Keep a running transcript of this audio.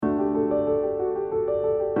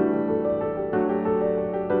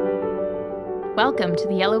Welcome to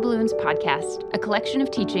the Yellow Balloons Podcast, a collection of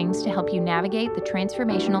teachings to help you navigate the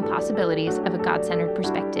transformational possibilities of a God-centered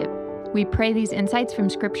perspective. We pray these insights from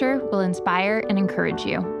Scripture will inspire and encourage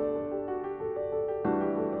you.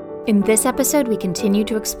 In this episode, we continue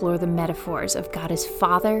to explore the metaphors of God as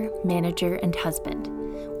Father, Manager, and Husband.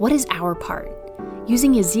 What is our part?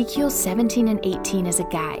 Using Ezekiel 17 and 18 as a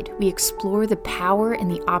guide, we explore the power and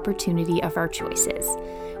the opportunity of our choices.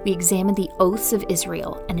 We examine the oaths of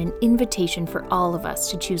Israel and an invitation for all of us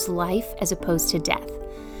to choose life as opposed to death.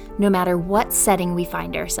 No matter what setting we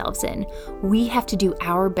find ourselves in, we have to do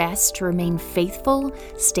our best to remain faithful,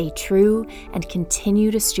 stay true, and continue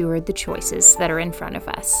to steward the choices that are in front of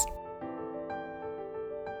us.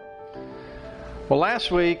 Well, last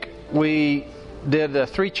week we did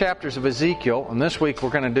 3 chapters of Ezekiel, and this week we're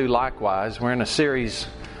going to do likewise. We're in a series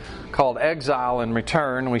called Exile and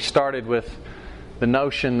Return. We started with the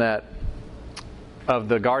notion that of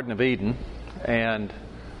the Garden of Eden and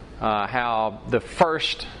how the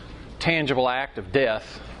first tangible act of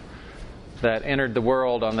death that entered the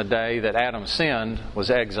world on the day that Adam sinned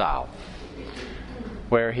was exile,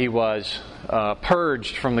 where he was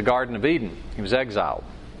purged from the Garden of Eden. He was exiled.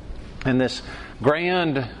 And this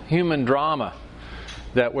grand human drama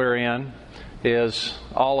that we're in is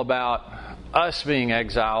all about us being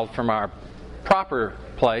exiled from our proper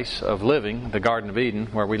place of living, the Garden of Eden,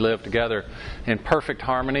 where we live together in perfect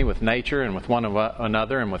harmony with nature and with one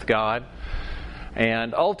another and with God.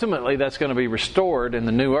 And ultimately that's going to be restored in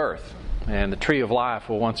the new earth. And the tree of life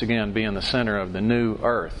will once again be in the center of the new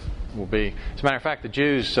earth. Will be, as a matter of fact, the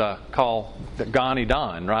Jews call the Gan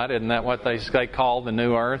Eden, right? Isn't that what they call the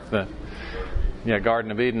new earth? The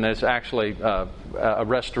Garden of Eden is actually a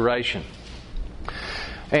restoration.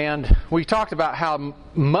 And we talked about how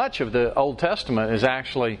much of the Old Testament is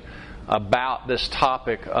actually about this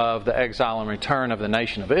topic of the exile and return of the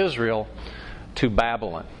nation of Israel to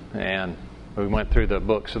Babylon. And we went through the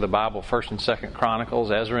books of the Bible, 1st and 2nd Chronicles,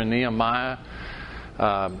 Ezra and Nehemiah,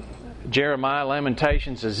 Jeremiah,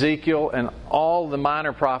 Lamentations, Ezekiel, and all the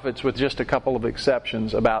minor prophets with just a couple of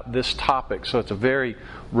exceptions about this topic. So it's a very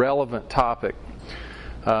relevant topic.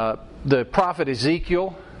 The prophet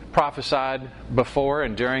Ezekiel prophesied before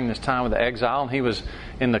and during this time of the exile, and he was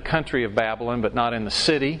in the country of Babylon, but not in the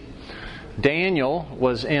city. Daniel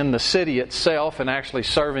was in the city itself and actually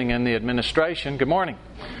serving in the administration. Good morning.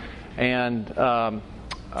 And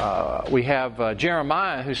we have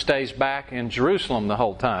Jeremiah, who stays back in Jerusalem the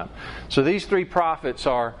whole time. So these 3 prophets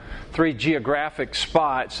are 3 geographic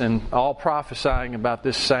spots and all prophesying about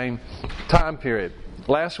this same time period.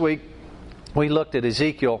 Last week we looked at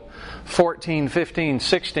Ezekiel 14, 15,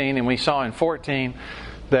 16, and we saw in 14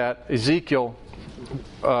 that Ezekiel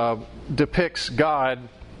depicts God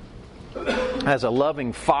as a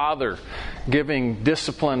loving father giving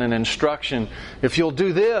discipline and instruction. If you'll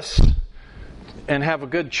do this and have a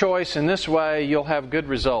good choice in this way, you'll have good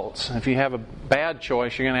results. If you have a bad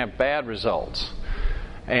choice, you're going to have bad results.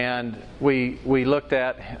 And we looked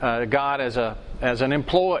at God as an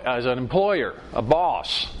employer, a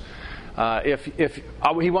boss. If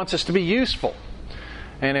he wants us to be useful,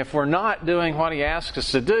 and if we're not doing what he asks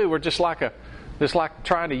us to do, we're just like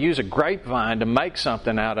trying to use a grapevine to make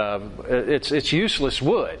something out of. It's useless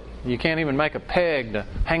wood. You can't even make a peg to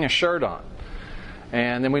hang a shirt on.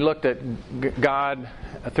 And then we looked at God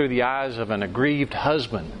through the eyes of an aggrieved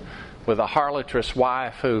husband with a harlotrous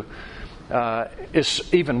wife who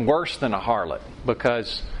is even worse than a harlot,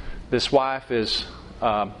 because this wife is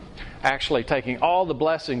actually taking all the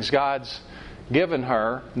blessings God's given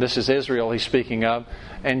her, this is Israel he's speaking of,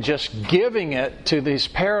 and just giving it to these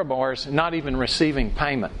paramours, not even receiving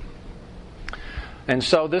payment. And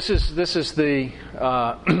so this is the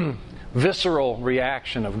visceral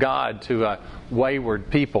reaction of God to a wayward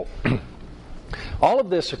people. All of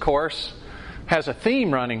this, of course, has a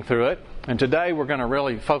theme running through it, and today we're going to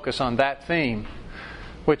really focus on that theme,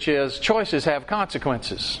 which is choices have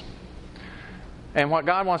consequences. And what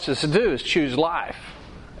God wants us to do is choose life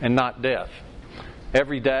and not death.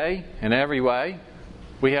 Every day, in every way,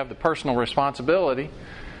 we have the personal responsibility,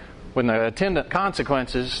 with the attendant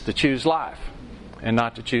consequences, to choose life and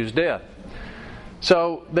not to choose death.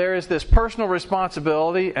 So there is this personal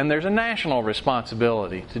responsibility and there's a national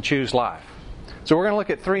responsibility to choose life. So we're going to look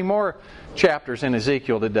at 3 more chapters in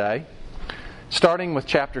Ezekiel today, starting with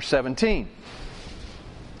chapter 17.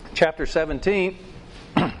 Chapter 17,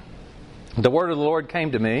 the word of the Lord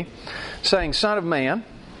came to me, saying, Son of man,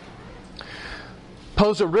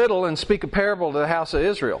 pose a riddle and speak a parable to the house of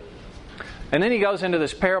Israel. And then he goes into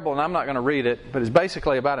this parable, and I'm not going to read it, but it's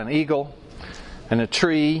basically about an eagle and a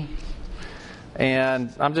tree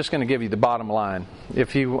And I'm just going to give you the bottom line.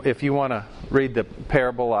 If you want to read the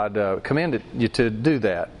parable, I'd commend you to do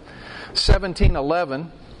that. 17:11.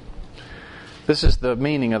 This is the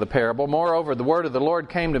meaning of the parable. Moreover, the word of the Lord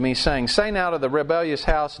came to me, saying, Say now to the rebellious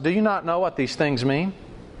house, do you not know what these things mean?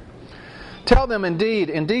 Tell them, indeed,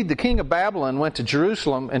 the king of Babylon went to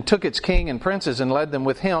Jerusalem and took its king and princes and led them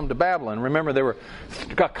with him to Babylon. Remember, there were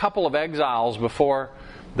a couple of exiles before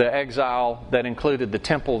the exile that included the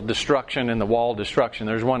temple destruction and the wall destruction.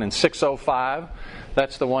 There's one in 605.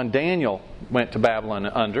 That's the one Daniel went to Babylon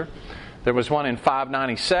under. There was one in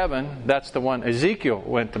 597. That's the one Ezekiel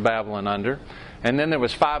went to Babylon under. And then there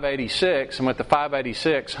was 586. And with the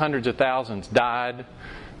 586, hundreds of thousands died.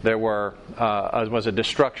 There was a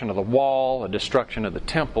destruction of the wall, a destruction of the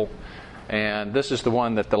temple. And this is the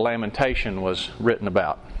one that the lamentation was written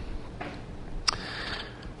about.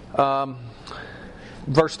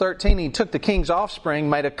 Verse 13, he took the king's offspring,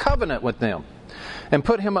 made a covenant with them, and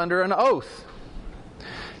put him under an oath.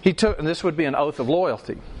 And this would be an oath of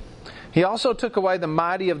loyalty. He also took away the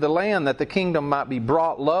mighty of the land, that the kingdom might be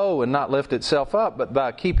brought low and not lift itself up, but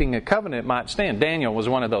by keeping a covenant it might stand. Daniel was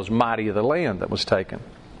one of those mighty of the land that was taken,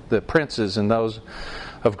 the princes and those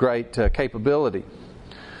of great capability.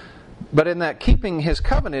 But in that keeping his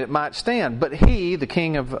covenant it might stand. But he, the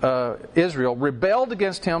king of Israel, rebelled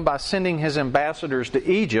against him by sending his ambassadors to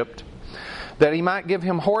Egypt, that he might give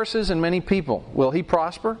him horses and many people. Will he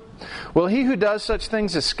prosper? Will he who does such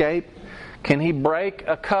things escape? Can he break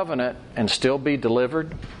a covenant and still be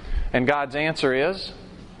delivered? And God's answer is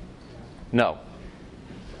no.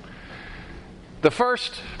 The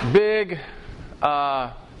first big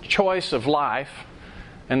choice of life,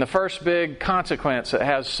 and the first big consequence that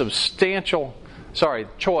has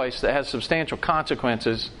choice that has substantial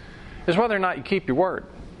consequences, is whether or not you keep your word.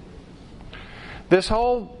 This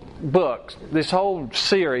whole book, this whole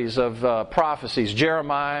series of prophecies,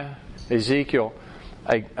 Jeremiah, Ezekiel,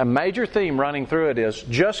 a major theme running through it is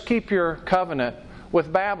just keep your covenant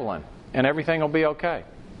with Babylon and everything will be okay.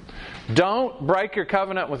 Don't break your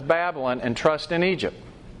covenant with Babylon and trust in Egypt.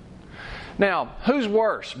 Now, who's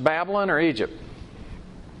worse, Babylon or Egypt?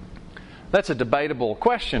 That's a debatable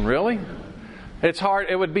question, really. It's hard.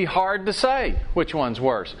 It would be hard to say which one's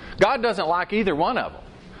worse. God doesn't like either one of them.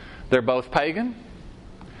 They're both pagan.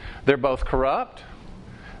 They're both corrupt.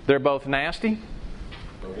 They're both nasty.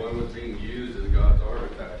 But one was being used as God's arm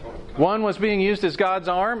at that point. One was being used as God's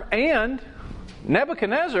arm, and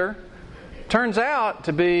Nebuchadnezzar turns out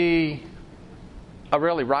to be a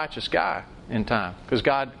really righteous guy in time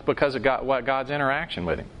because of God's interaction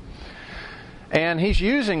with him. And he's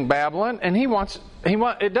using Babylon, and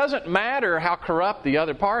it doesn't matter how corrupt the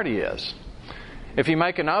other party is. If you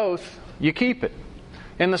make an oath, you keep it.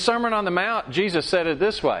 In the Sermon on the Mount, Jesus said it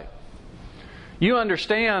this way. You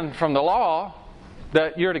understand from the law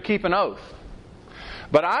that you're to keep an oath.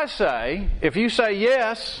 But I say, if you say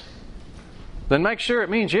yes, then make sure it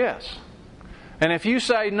means yes. And if you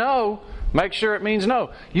say no, make sure it means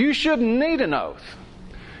no. You shouldn't need an oath.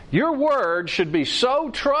 Your word should be so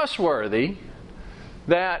trustworthy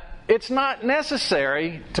that it's not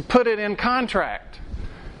necessary to put it in contract.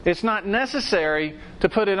 It's not necessary to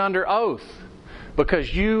put it under oath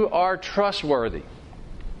because you are trustworthy.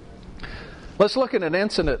 Let's look at an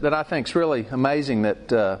incident that I think is really amazing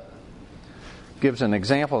that gives an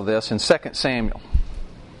example of this in 2 Samuel.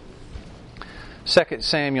 2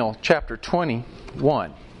 Samuel chapter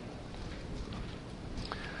 21.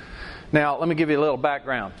 Now, let me give you a little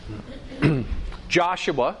background.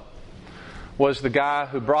 Joshua was the guy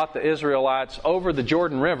who brought the Israelites over the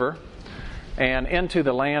Jordan River and into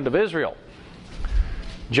the land of Israel.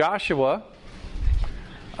 Joshua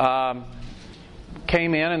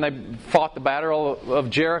came in and they fought the Battle of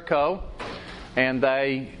Jericho, and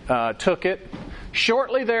they took it.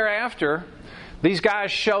 Shortly thereafter, these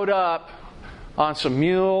guys showed up on some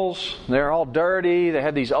mules. They're all dirty. They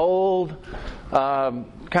had these old, kind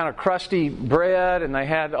of crusty bread, and they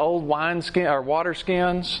had old water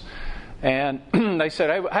skins. And they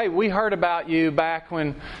said, hey, we heard about you back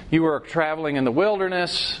when you were traveling in the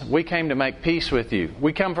wilderness. We came to make peace with you.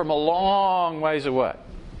 We come from a long ways away.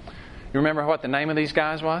 You remember what the name of these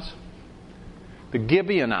guys was? The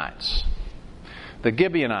Gibeonites. The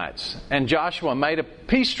Gibeonites. And Joshua made a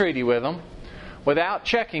peace treaty with them without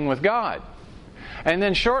checking with God. And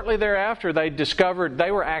then shortly thereafter, they discovered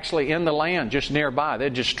they were actually in the land just nearby.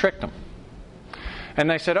 They just tricked them. And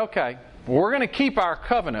they said, okay, we're going to keep our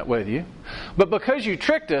covenant with you, but because you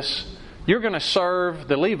tricked us, you're going to serve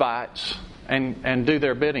the Levites and do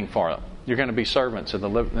their bidding for them. You're going to be servants of the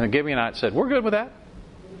Levites. And the Gibeonites said, we're good with that.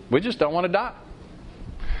 We just don't want to die.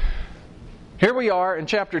 Here we are in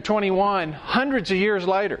chapter 21, hundreds of years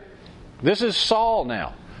later. This is Saul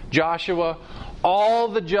now. Joshua, all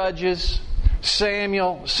the judges,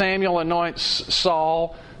 Samuel anoints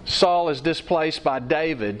Saul. Saul is displaced by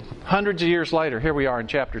David. Hundreds of years later, here we are in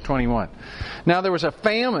chapter 21. Now there was a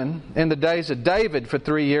famine in the days of David for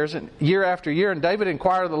 3 years, and year after year, and David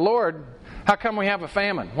inquired of the Lord, how come we have a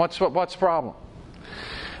famine? What's the problem?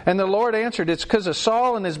 And the Lord answered, it's because of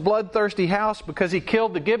Saul and his bloodthirsty house, because he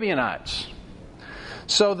killed the Gibeonites.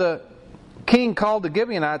 So the king called the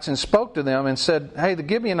Gibeonites and spoke to them and said, hey, the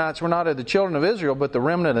Gibeonites were not of the children of Israel, but the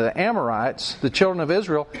remnant of the Amorites. The children of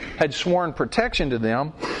Israel had sworn protection to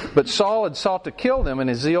them, but Saul had sought to kill them in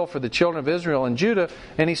his zeal for the children of Israel and Judah.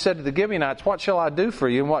 And he said to the Gibeonites, what shall I do for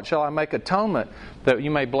you, and what shall I make atonement that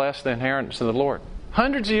you may bless the inheritance of the Lord?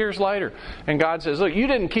 Hundreds of years later, and God says, look, you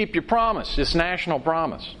didn't keep your promise, this national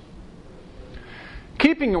promise.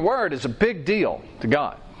 Keeping your word is a big deal to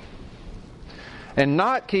God. And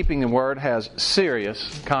not keeping the word has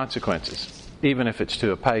serious consequences, even if it's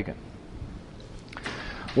to a pagan.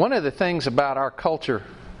 One of the things about our culture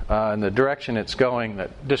and the direction it's going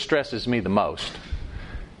that distresses me the most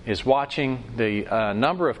is watching the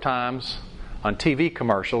number of times on TV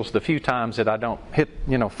commercials, the few times that I don't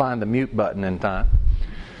find the mute button in time,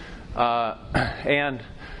 and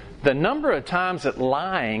the number of times that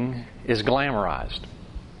lying is glamorized.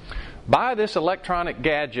 Buy this electronic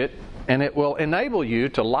gadget, and it will enable you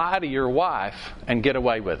to lie to your wife and get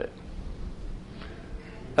away with it.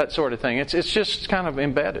 That sort of thing. It's just kind of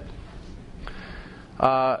embedded.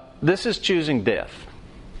 This is choosing death.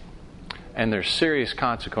 And there's serious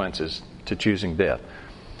consequences to choosing death.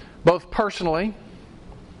 Both personally,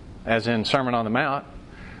 as in Sermon on the Mount,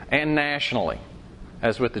 and nationally,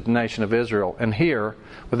 as with the nation of Israel, and here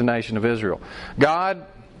with the nation of Israel. God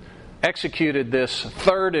executed this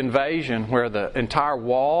third invasion where the entire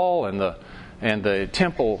wall and the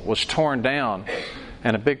temple was torn down,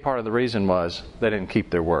 and a big part of the reason was they didn't keep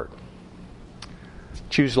their word.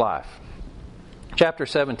 Choose life. Chapter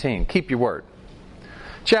 17, keep your word.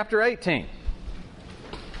 Chapter 18,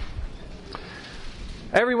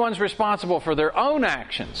 everyone's responsible for their own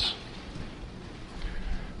actions.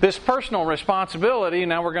 This personal responsibility,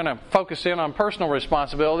 now we're going to focus in on personal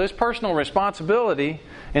responsibility. This personal responsibility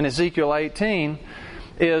in Ezekiel 18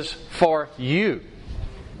 is for you.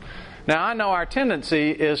 Now I know our tendency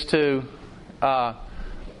is to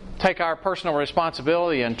take our personal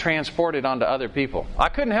responsibility and transport it onto other people. I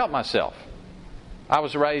couldn't help myself. I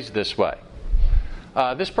was raised this way.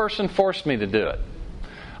 This person forced me to do it.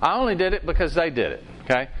 I only did it because they did it.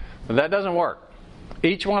 Okay? But that doesn't work.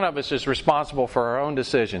 Each one of us is responsible for our own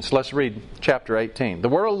decisions. Let's read chapter 18. The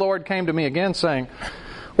word of the Lord came to me again, saying,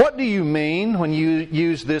 what do you mean when you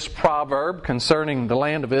use this proverb concerning the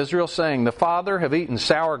land of Israel, saying, the father have eaten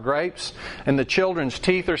sour grapes, and the children's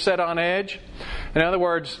teeth are set on edge? In other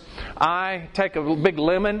words, I take a big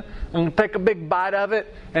lemon and take a big bite of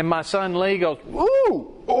it, and my son Lee goes,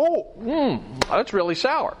 that's really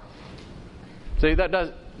sour. See,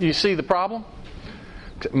 you see the problem?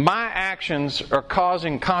 My actions are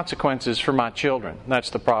causing consequences for my children.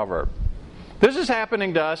 That's the proverb. This is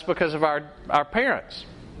happening to us because of our parents.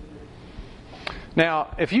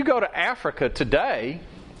 Now, if you go to Africa today,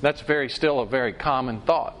 that's still a very common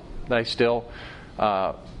thought. They still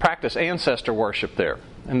practice ancestor worship there.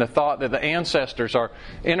 And the thought that the ancestors are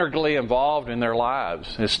integrally involved in their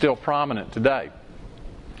lives is still prominent today.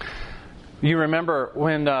 You remember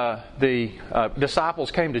when the disciples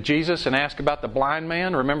came to Jesus and asked about the blind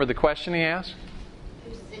man? Remember the question he asked?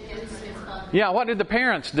 Yeah, what did the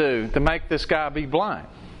parents do to make this guy be blind?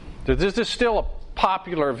 This is still a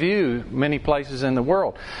popular view many places in the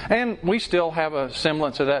world. And we still have a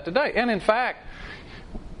semblance of that today. And in fact,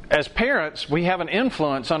 as parents, we have an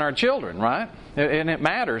influence on our children, right? And it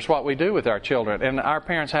matters what we do with our children. And our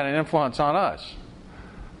parents had an influence on us.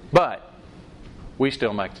 But we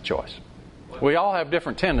still make the choice. We all have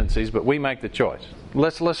different tendencies, but we make the choice.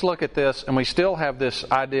 Let's look at this, and we still have this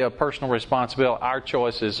idea of personal responsibility. Our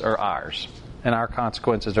choices are ours, and our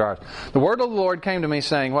consequences are ours. The word of the Lord came to me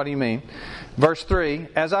saying, what do you mean? Verse 3,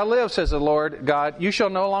 as I live, says the Lord God, you shall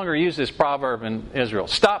no longer use this proverb in Israel.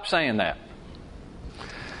 Stop saying that.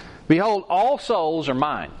 Behold, all souls are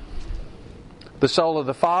mine. The soul of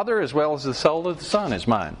the Father as well as the soul of the Son is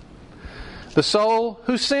mine. The soul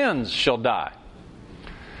who sins shall die.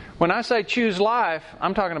 When I say choose life,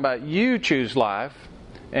 I'm talking about you choose life,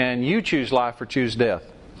 and you choose life or choose death.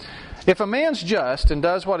 If a man's just and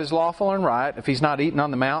does what is lawful and right, if he's not eaten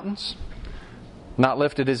on the mountains, not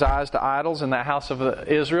lifted his eyes to idols in the house of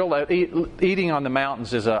Israel, eating on the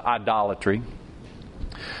mountains is idolatry,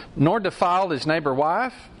 nor defiled his neighbor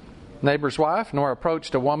wife, neighbor's wife, nor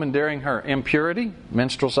approached a woman during her impurity,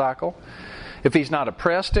 menstrual cycle, if he's not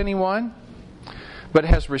oppressed anyone, but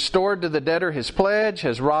has restored to the debtor his pledge,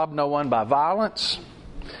 has robbed no one by violence,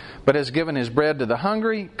 but has given his bread to the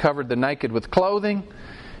hungry, covered the naked with clothing,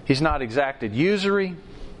 he's not exacted usury,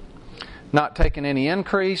 not taken any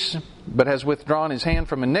increase, but has withdrawn his hand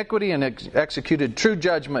from iniquity and executed true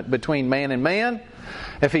judgment between man and man.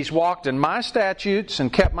 If he's walked in my statutes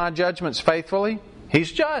and kept my judgments faithfully,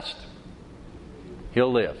 he's just.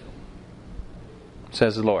 He'll live,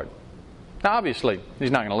 says the Lord. Now obviously, he's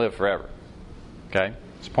not going to live forever. Okay?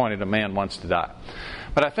 It's appointed a man wants to die.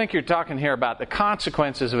 But I think you're talking here about the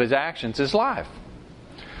consequences of his actions, his life.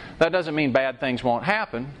 That doesn't mean bad things won't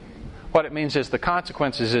happen. What it means is the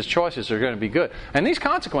consequences, his choices are going to be good. And these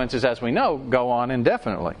consequences, as we know, go on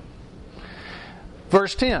indefinitely.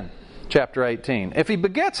 Verse 10, chapter 18. If he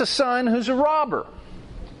begets a son who's a robber,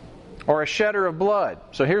 or a shedder of blood.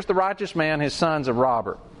 So here's the righteous man, his son's a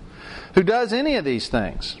robber. Who does any of these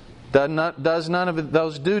things, does none of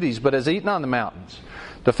those duties, but has eaten on the mountains,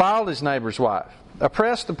 defiled his neighbor's wife,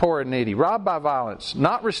 oppressed the poor and needy, robbed by violence,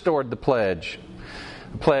 not restored the pledge.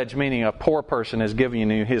 A pledge meaning a poor person has given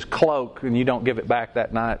you his cloak and you don't give it back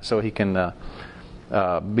that night so he can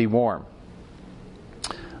be warm.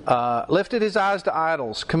 Lifted his eyes to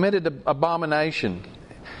idols, committed abomination.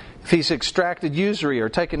 If he's extracted usury or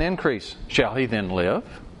taken increase, shall he then live?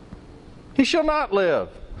 He shall not live.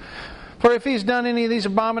 For if he's done any of these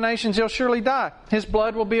abominations, he'll surely die. His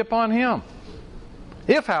blood will be upon him.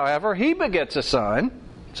 If, however, he begets a son,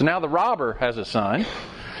 so now the robber has a son,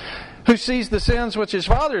 who sees the sins which his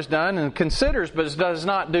father has done and considers but does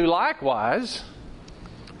not do likewise,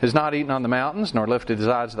 has not eaten on the mountains, nor lifted his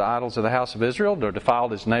eyes to the idols of the house of Israel, nor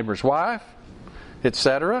defiled his neighbor's wife,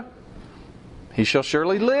 etc., he shall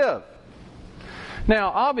surely live.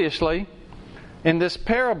 Now, obviously, in this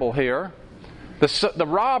parable here, the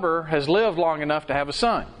robber has lived long enough to have a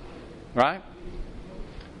son, right?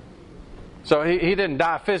 So he didn't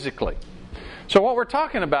die physically. So what we're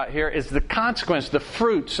talking about here is the consequence, the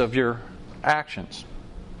fruits of your actions.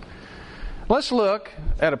 Let's look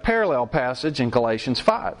at a parallel passage in Galatians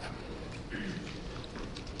 5.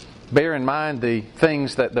 Bear in mind the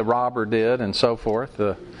things that the robber did and so forth,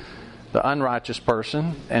 the unrighteous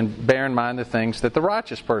person, and bear in mind the things that the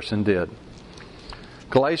righteous person did.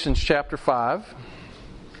 Galatians chapter 5.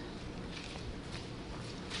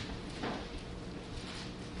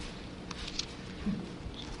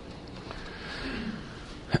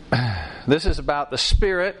 This is about the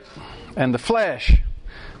spirit and the flesh.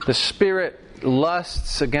 The spirit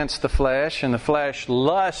lusts against the flesh, and the flesh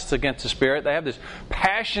lusts against the spirit. They have this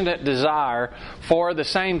passionate desire for the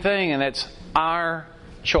same thing, and it's our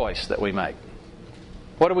choice that we make.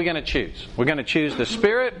 What are we going to choose? We're going to choose the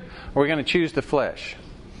spirit, or we're going to choose the flesh.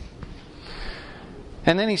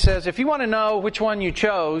 And then he says, if you want to know which one you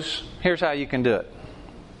chose, here's how you can do it.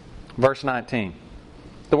 Verse 19.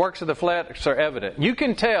 The works of the flesh are evident. You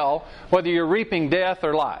can tell whether you're reaping death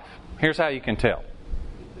or life. Here's how you can tell.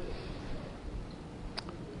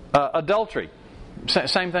 Adultery.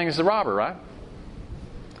 Same thing as the robber, right?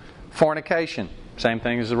 Fornication. Same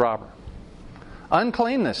thing as the robber.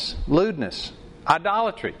 Uncleanness. Lewdness.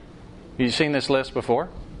 Idolatry. You've seen this list before?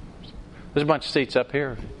 There's a bunch of seats up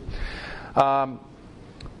here.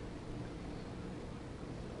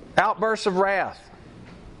 Outbursts of wrath.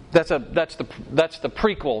 That's the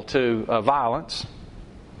prequel to violence.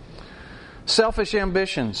 Selfish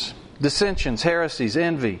ambitions, dissensions, heresies,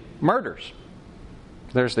 envy, murders.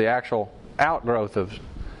 There's the actual outgrowth of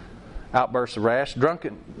outbursts of wrath,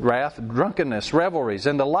 drunkenness, revelries,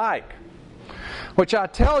 and the like. Which I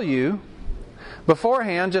tell you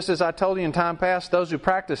beforehand, just as I told you in time past, those who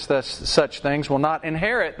practice such things will not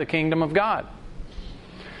inherit the kingdom of God.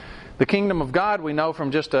 The kingdom of God we know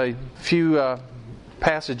from just a few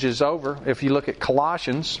passages over. If you look at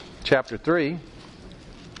Colossians chapter 3,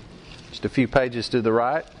 just a few pages to the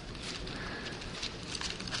right.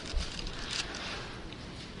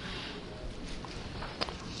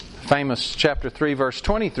 Famous chapter 3, verse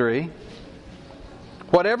 23.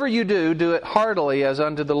 Whatever you do, do it heartily as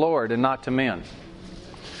unto the Lord and not to men,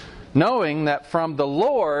 knowing that from the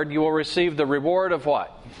Lord you will receive the reward of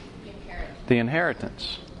what? The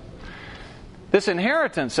inheritance. This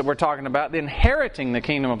inheritance that we're talking about, the inheriting the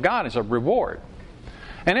kingdom of God, is a reward.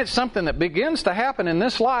 And it's something that begins to happen in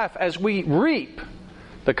this life as we reap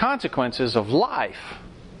the consequences of life.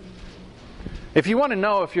 If you want to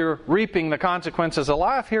know if you're reaping the consequences of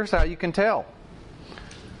life, here's how you can tell.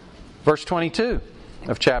 Verse 22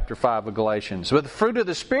 of chapter 5 of Galatians. But the fruit of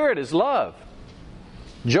the Spirit is love,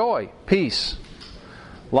 joy, peace,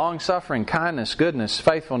 long-suffering, kindness, goodness,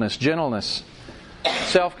 faithfulness, gentleness,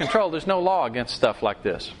 self-control. There's no law against stuff like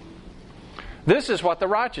this. This is what the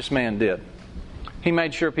righteous man did. He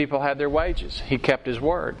made sure people had their wages. He kept his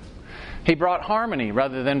word. He brought harmony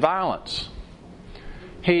rather than violence.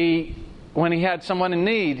 When he had someone in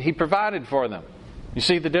need, he provided for them. You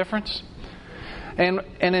see the difference? And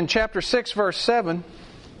in chapter 6, verse 7,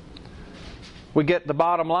 we get the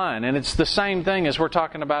bottom line. And it's the same thing as we're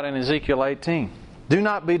talking about in Ezekiel 18. Do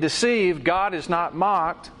not be deceived. God is not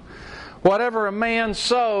mocked. Whatever a man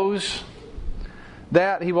sows,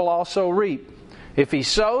 that he will also reap. If he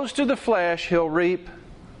sows to the flesh, he'll reap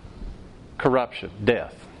corruption,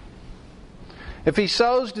 death. If he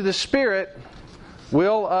sows to the Spirit,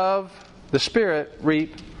 will of the Spirit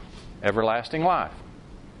reap everlasting life.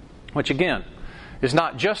 Which again, is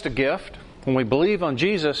not just a gift. When we believe on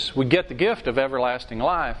Jesus, we get the gift of everlasting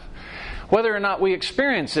life. Whether or not we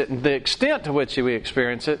experience it, and the extent to which we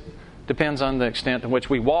experience it, depends on the extent to which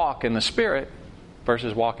we walk in the Spirit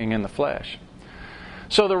versus walking in the flesh.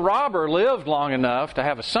 So the robber lived long enough to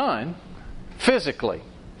have a son, physically.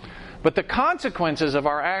 But the consequences of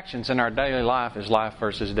our actions in our daily life is life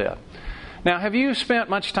versus death. Now, have you spent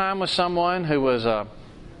much time with someone who was a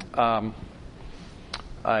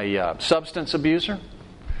substance abuser?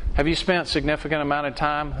 Have you spent significant amount of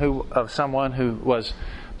time of someone who was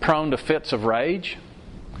prone to fits of rage?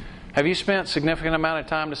 Have you spent significant amount of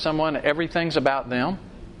time to someone everything's about them?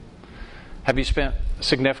 Have you spent a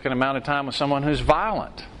significant amount of time with someone who's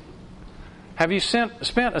violent? Have you spent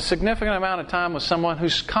a significant amount of time with someone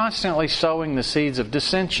who's constantly sowing the seeds of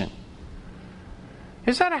dissension?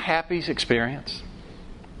 Is that a happy experience?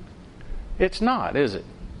 It's not, is it?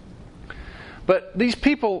 But these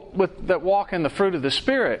people that walk in the fruit of the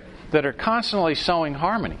Spirit, that are constantly sowing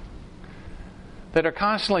harmony, that are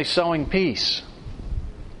constantly sowing peace,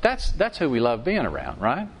 that's who we love being around,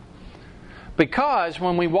 right? Because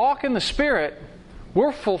when we walk in the Spirit,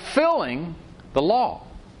 we're fulfilling the law.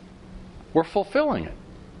 We're fulfilling it.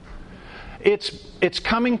 It's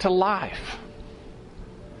coming to life.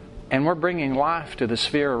 And we're bringing life to the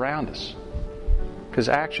sphere around us. Because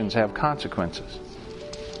actions have consequences.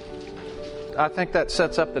 I think that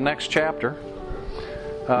sets up the next chapter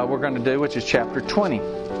we're going to do, which is chapter 20.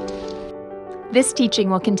 This teaching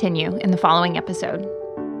will continue in the following episode.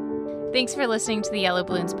 Thanks for listening to the Yellow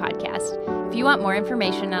Balloons podcast. If you want more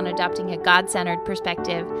information on adopting a God-centered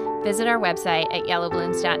perspective, visit our website at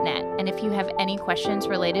yellowballoons.net. And if you have any questions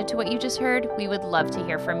related to what you just heard, we would love to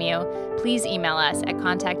hear from you. Please email us at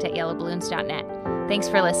contact@yellowballoons.net. Thanks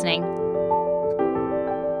for listening.